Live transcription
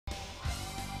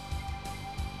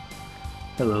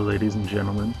Hello ladies and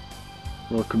gentlemen,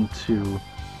 welcome to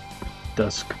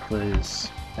Dusk Plays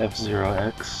F-Zero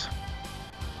X.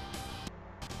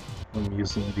 I'm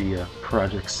using the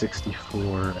Project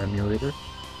 64 emulator,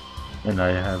 and I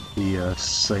have the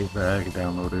site bag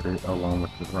downloaded it along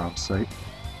with the ROM site.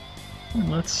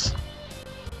 And I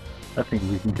think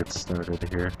we can get started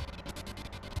here.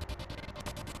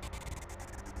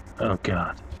 Oh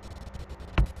god.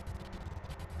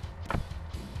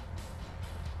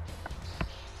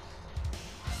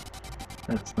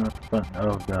 That's not fun.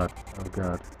 Oh god. Oh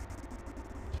god.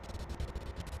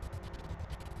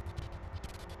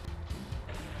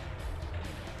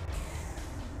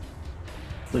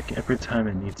 Like every time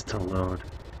it needs to load.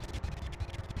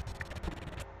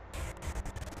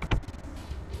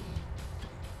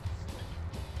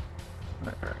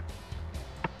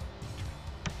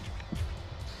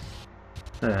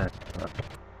 Alright.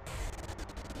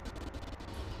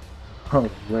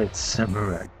 Fuck. Alright,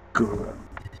 Samurai Guru.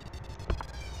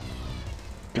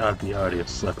 God, the audio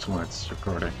sucks when it's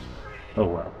recording. Oh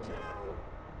well.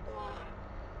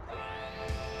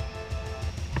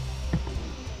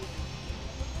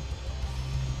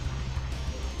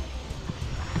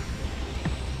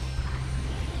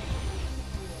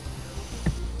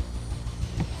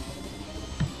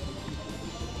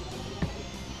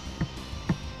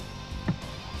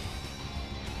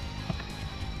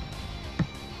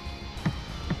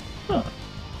 Huh.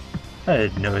 I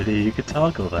had no idea you could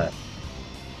toggle that.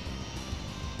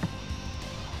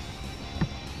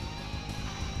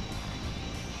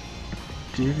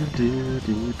 What?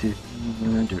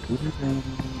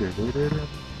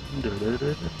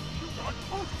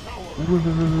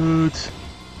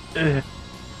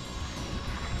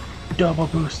 Double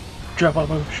boost, double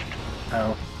boost.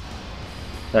 Ow.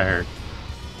 That hurt.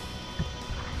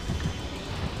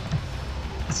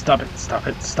 Stop it, stop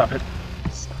it, stop it.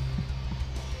 Stop.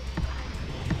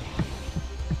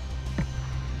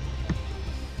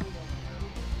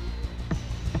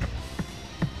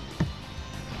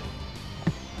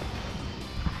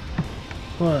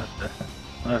 What the heck?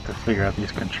 I have to figure out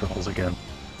these controls again.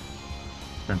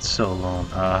 It's been so long.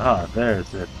 Aha,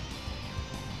 there's it.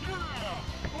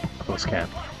 Close camp.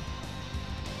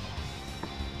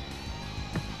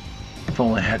 If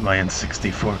only I had my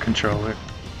N64 controller.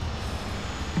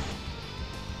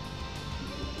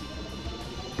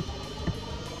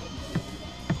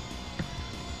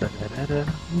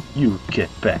 You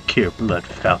get back here, Blood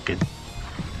Falcon.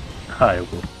 I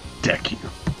will deck you.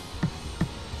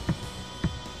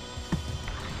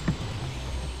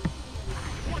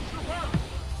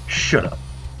 Shut up.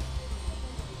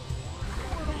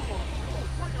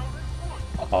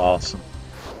 Awesome.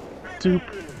 Dupe.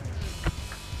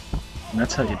 And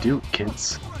that's how you do it,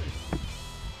 kids.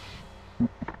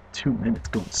 2 minutes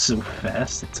going so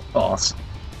fast, it's awesome.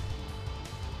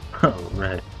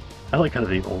 Alright. I like how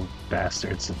the old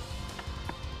bastards and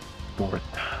fourth.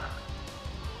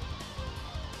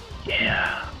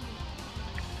 Yeah.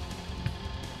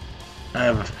 I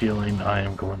have a feeling I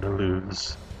am going to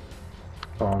lose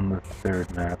on the third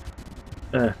map.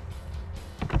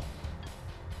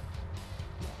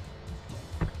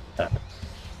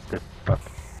 Fuck.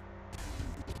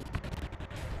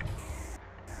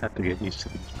 Have to get used to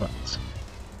these buttons.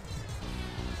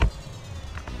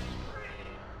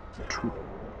 True.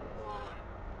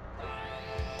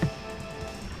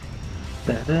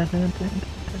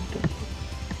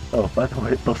 Oh, by the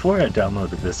way, before I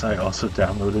downloaded this, I also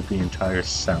downloaded the entire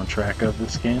soundtrack of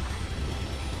this game.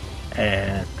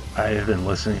 And I have been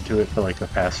listening to it for like the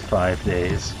past 5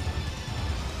 days.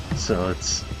 So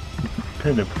it's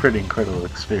been a pretty incredible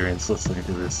experience listening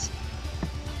to this.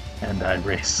 And I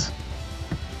race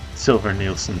Silver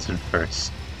Nielsen's in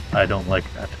first. I don't like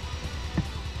that.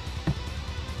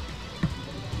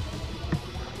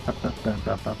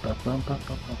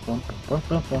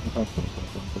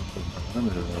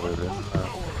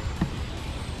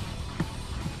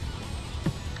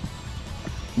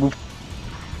 Move.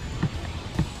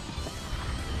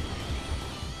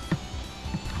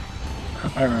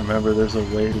 I remember there's a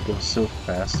way to go so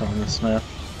fast on this map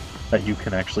that you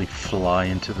can actually fly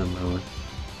into the moon.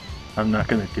 I'm not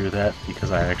going to do that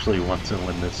because I actually want to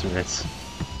win this race.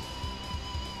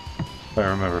 I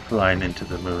remember flying into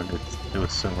the moon, it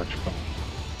was so much fun.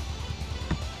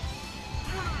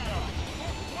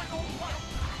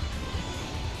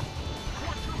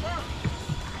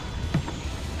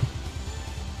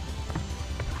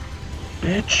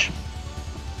 Bitch!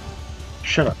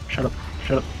 Shut up, shut up,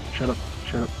 shut up, shut up,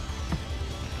 shut up.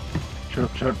 Shut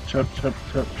up, shut up, shut up, shut up,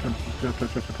 shut up,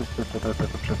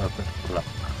 shut up, shut up.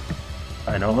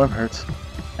 I know it hurts,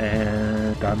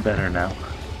 and I'm better now.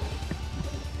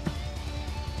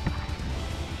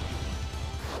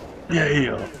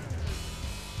 Yeah.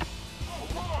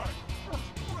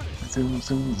 Zoom,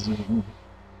 zoom, zoom.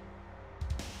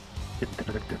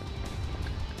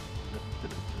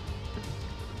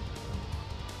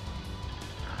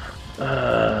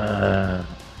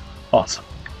 Awesome.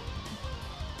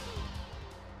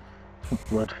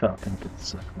 Blood Falcon can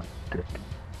suck my dick.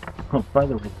 Oh, by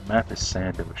the way, the map is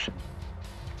Sand Ocean.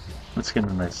 Let's get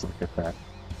a nice look at that.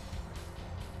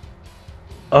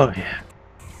 Oh yeah.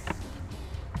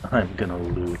 I'm gonna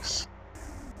lose.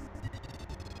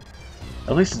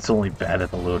 At least it's only bad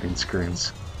at the loading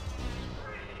screens.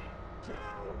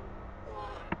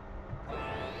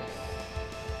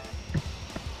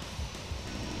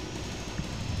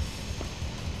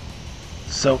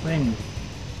 Sewing.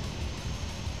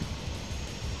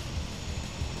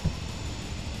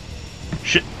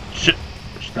 Shit.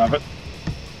 Stop it.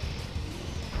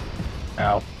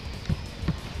 Ow.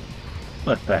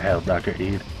 What the hell, Dr.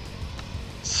 Ede?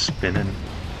 Spinning?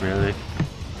 Really?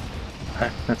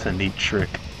 That's a neat trick.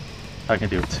 I can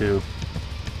do it too.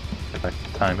 If I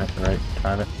time it right.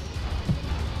 Time it.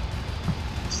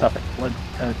 Stop it. What?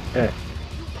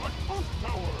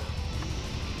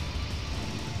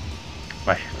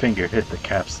 My finger hit the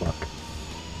caps lock.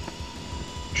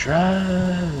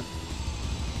 Drive!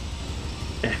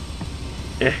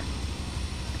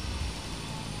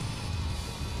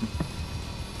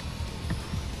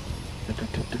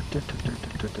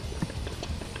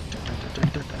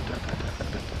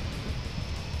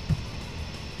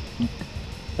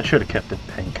 I should have kept it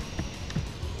pink.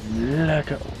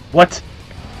 What?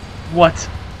 What?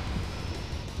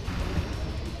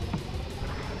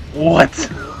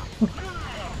 What?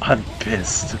 I'm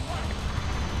pissed.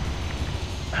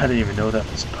 I didn't even know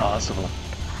that was possible.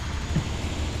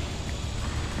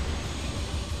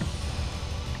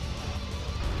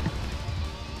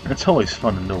 It's always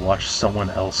fun to watch someone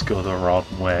else go the wrong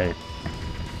way.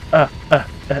 I'm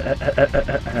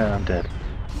dead.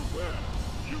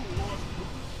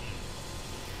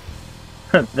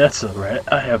 That's alright,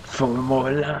 I have 4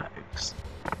 more lives.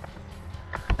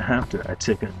 After I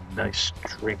take a nice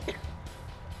drink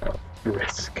of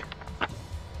brisk.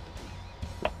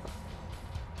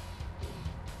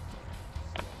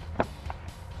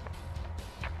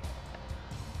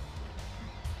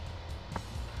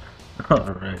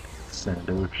 Alright, Sand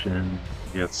Ocean,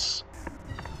 yes.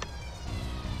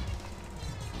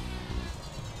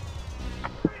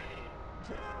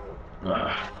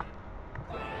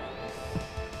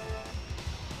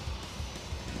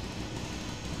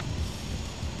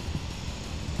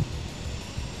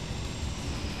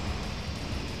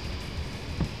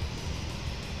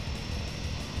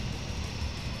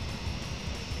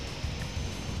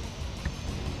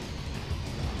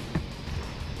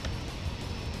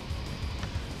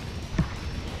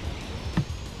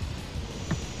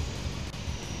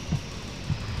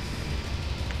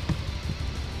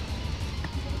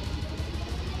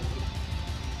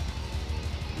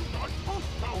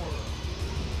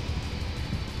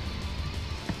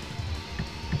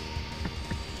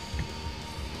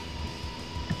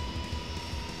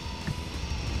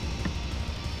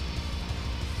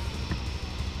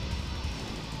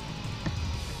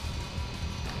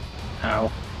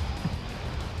 Ow.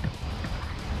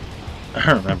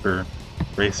 I remember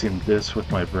racing this with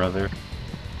my brother.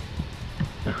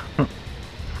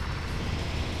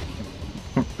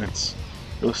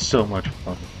 It was so much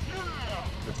fun.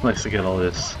 It's nice to get all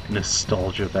this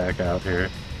nostalgia back out here.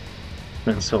 It's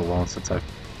been so long since I've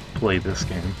played this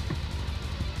game.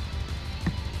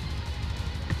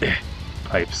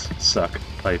 Pipes suck.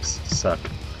 Pipes suck.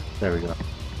 There we go.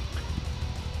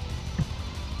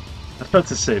 I was about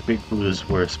to say Big Blue is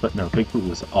worse, but no, Big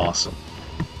Blue is awesome.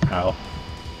 Ow.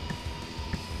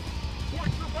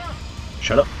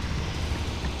 Shut up.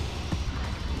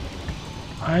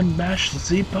 I mashed the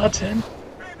Z button.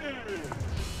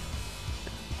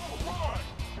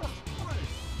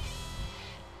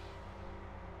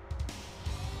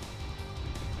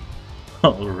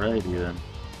 Alrighty then.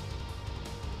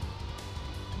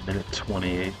 Minute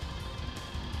 28.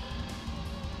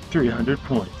 300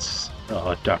 points.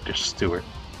 Oh, Dr. Stewart.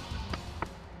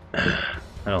 I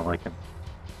don't like him.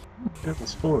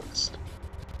 Devil's Forest.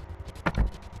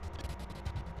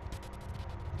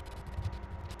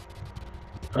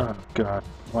 Oh god,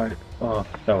 why? Oh,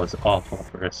 that was awful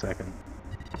for a second.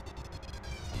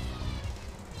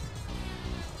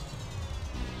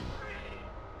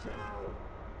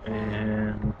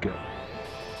 And go.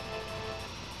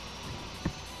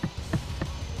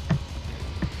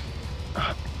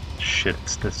 Oh, shit,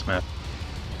 it's this map.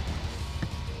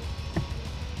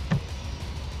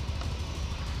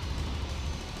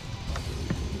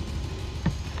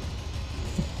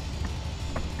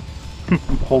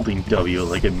 I'm holding W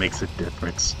like it makes a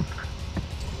difference.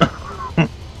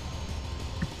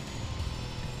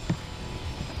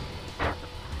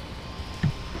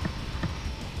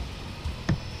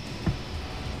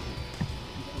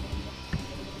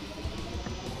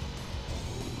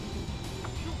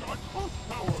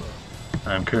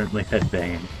 I'm currently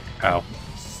headbanging. Ow.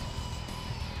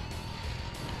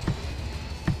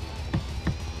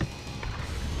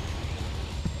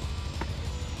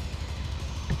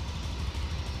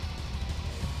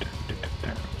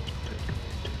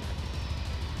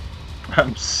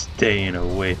 I'm staying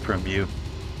away from you.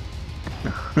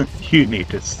 You need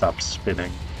to stop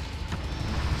spinning.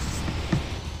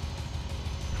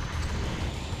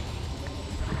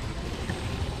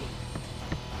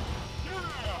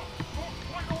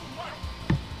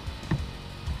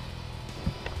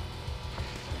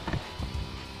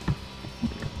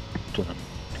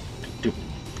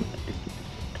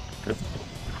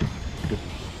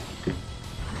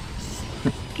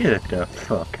 Get the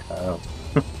fuck out.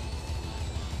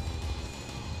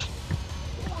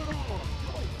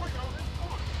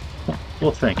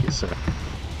 Well, thank you, sir.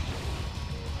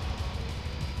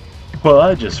 Well,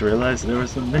 I just realized there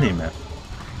was a mini-map.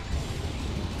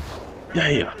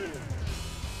 Yeah.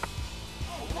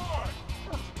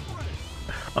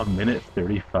 A minute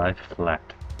 35 flat.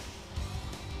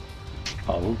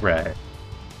 Alright.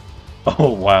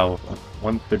 Oh, wow.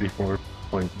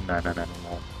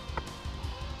 134.9991.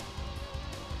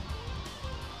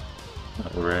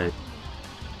 Alright.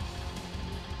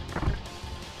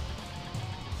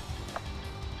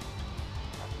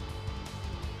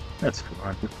 That's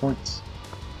 400 points.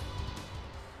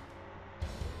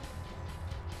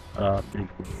 Big.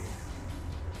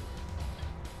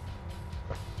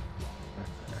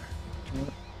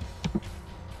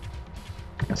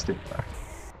 Let's stay back.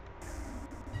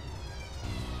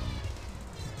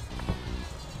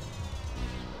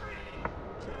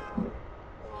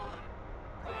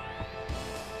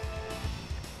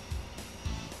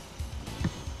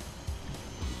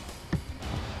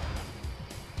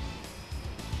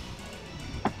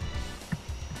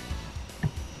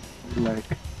 Like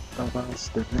a mouse,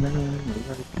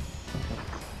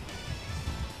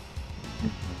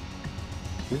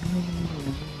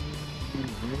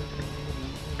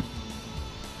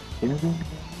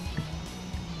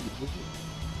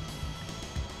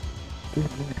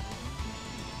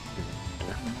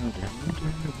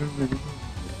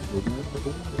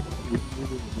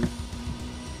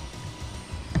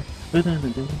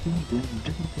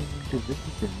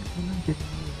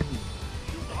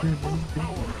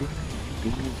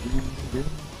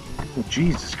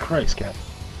 Jesus Christ, Cap.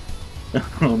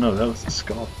 Oh no, that was the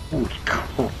skull. Holy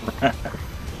crap.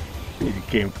 It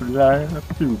came flying up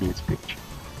through this bitch.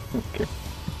 Okay.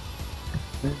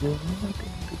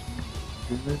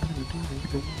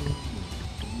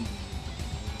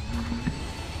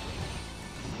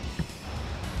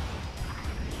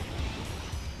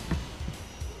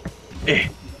 Eh.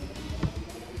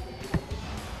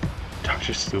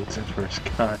 Dr. Stewart's in first.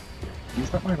 God.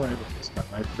 He's not my rival this time.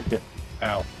 I forget.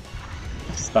 Ow.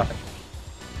 Stop it.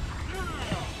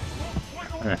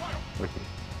 Okay.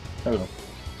 Hello.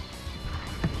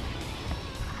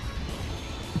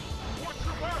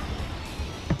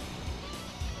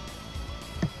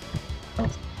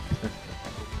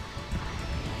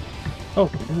 Oh,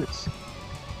 it is. I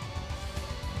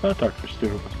thought Dr.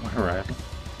 Stewart was my rival.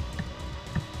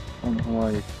 I don't know why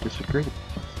I disagreed.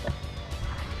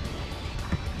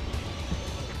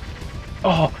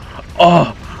 Oh!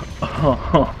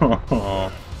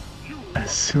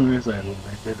 As soon as I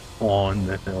landed on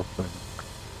the hill thing.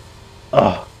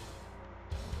 Oh!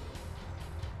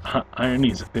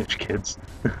 Irony's a bitch, kids.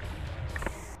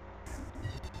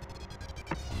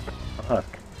 Fuck.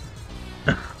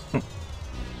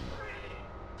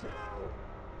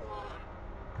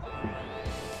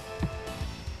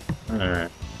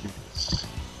 Alright, do this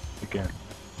again.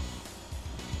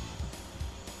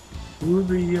 To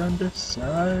the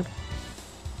underside.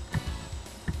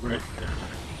 Right there.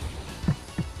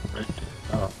 Right there.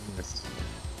 Oh, I missed.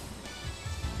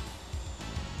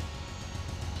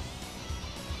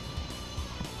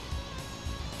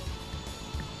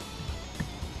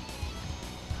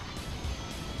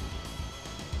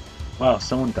 Wow,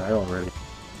 someone died already.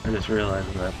 I just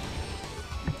realized that.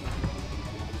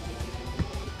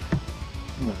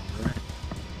 Alright.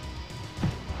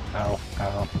 Ow,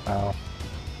 ow, ow.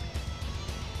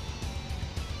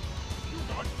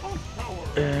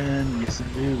 And yes I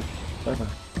do. Bye bye.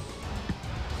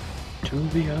 To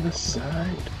the other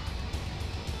side.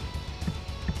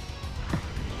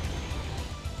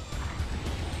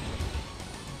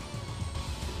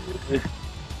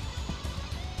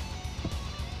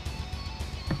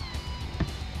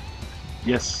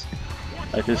 Yes,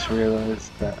 I just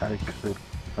realized that I could,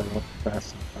 if I went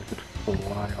fast enough, I could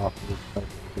fly off of this place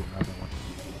to another one.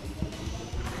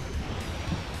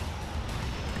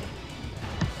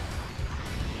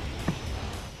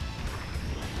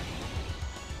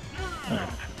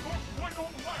 Alright.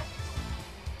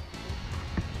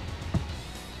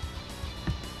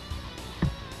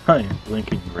 I am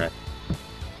blinking red.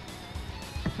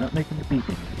 Not making a beeping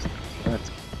noise, so that's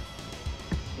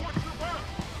good.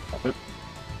 Stop it.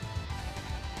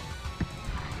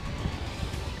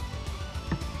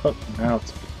 Oh, now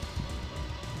it's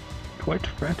quite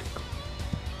frantic.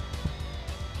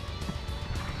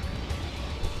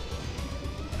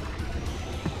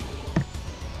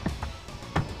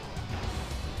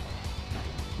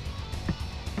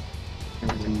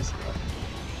 Release that.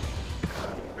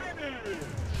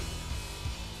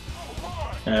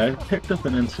 I picked up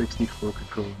an N64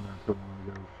 controller not so long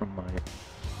ago from my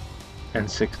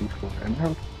N64, and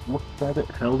I looked at it,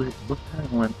 held it, looked at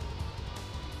it, and went,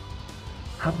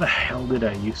 how the hell did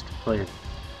I used to play it?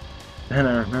 Then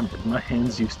I remembered my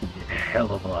hands used to be a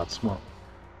hell of a lot smaller.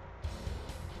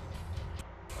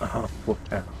 Oh, poor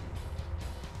cow.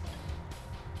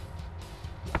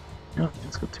 No,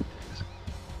 let's go 2 days.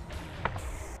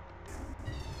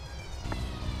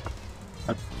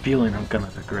 I'm feeling I'm gonna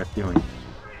regret doing it.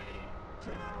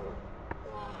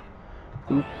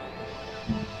 Oop.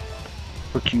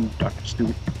 Fuck you, Dr.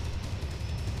 Stewart.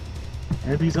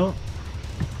 And he's up.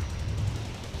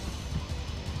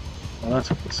 Well, that's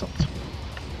what this sounds.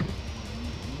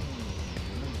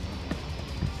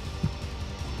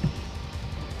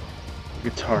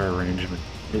 Guitar arrangement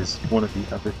is one of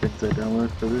the other things I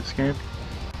downloaded for this game.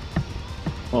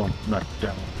 Well, not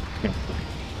downloaded, it came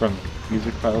from the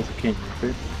music files that came with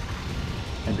it.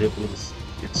 And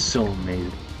it's so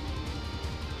amazing.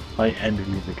 I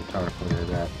envy the guitar player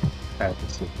that had to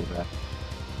stick with that.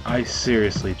 I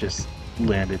seriously just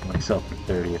landed myself in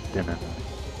 30th, didn't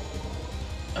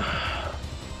I?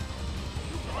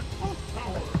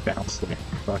 Bounced like a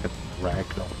fucking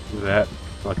ragdoll through that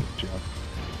fucking jump.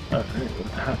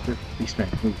 Alright,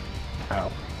 Beastman, move.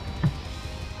 Ow.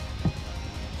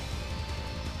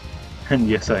 And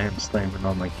yes, I am slamming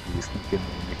on my keys thinking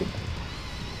I'm making it.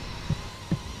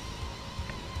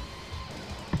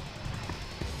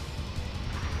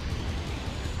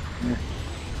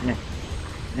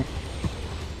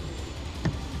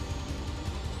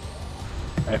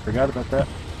 I forgot about that.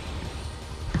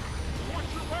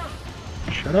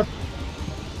 Shut up.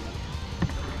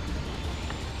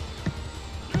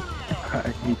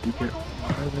 I need to get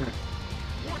farther.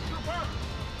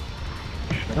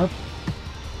 Shut up.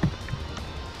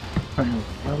 I am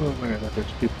well aware that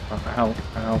there's people on. Ow,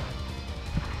 ow.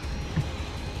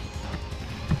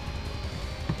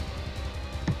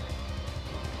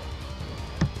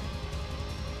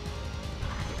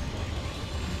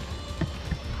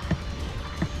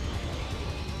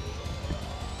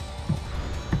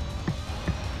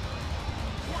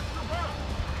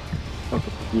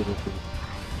 Beautiful.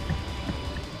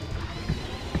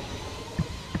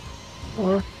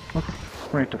 Or, let's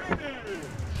right up there.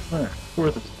 Alright,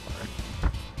 for this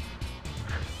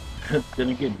part. Then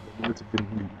again, it's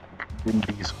Vin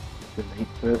Diesel. If it ain't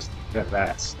first, they're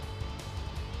last.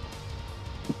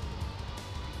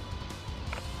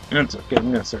 That's okay,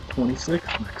 I'm gonna start 26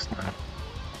 next time.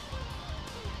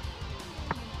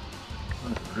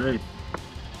 Alright.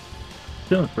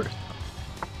 Still first.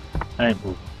 I ain't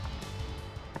moving.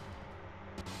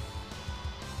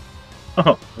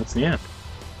 Oh, that's the end.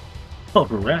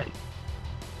 Alright.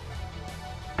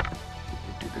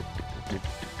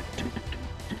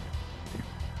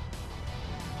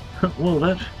 Well,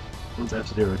 that was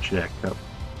F-Zero jacked up.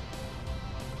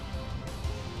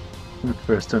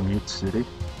 First on Mute City.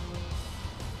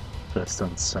 First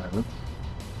on Silent.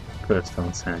 First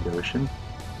on Sand Ocean.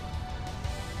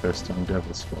 First on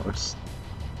Devil's Forest.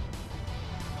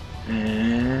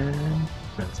 And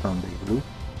first on Big Blue.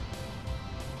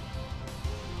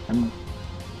 And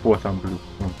fourth on Blue,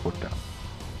 one port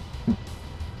down.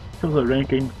 Killer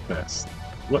ranking first.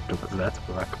 What was that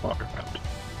black bar about?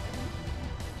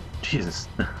 Jesus,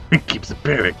 it keeps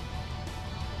appearing.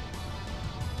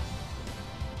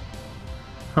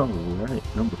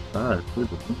 Alright, number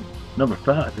 5. Number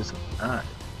 5 is alive.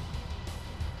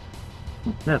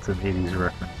 That's an 80s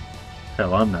reference.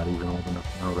 Hell, I'm not even old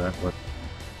enough to know that, but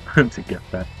to get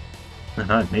that. And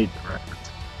I made the reference.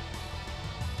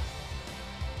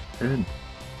 And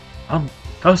I'm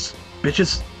first,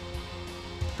 bitches.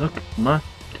 Look my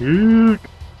dude.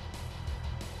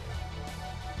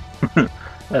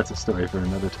 That's a story for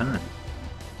another time.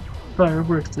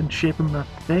 Fireworks in shape of my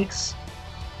face,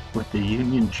 with the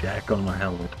Union Jack on my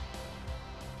helmet.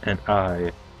 And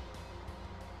I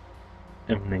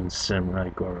am named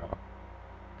Samurai Goro.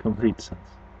 Complete sense.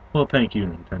 Well, thank you,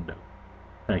 Nintendo.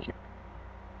 Thank you.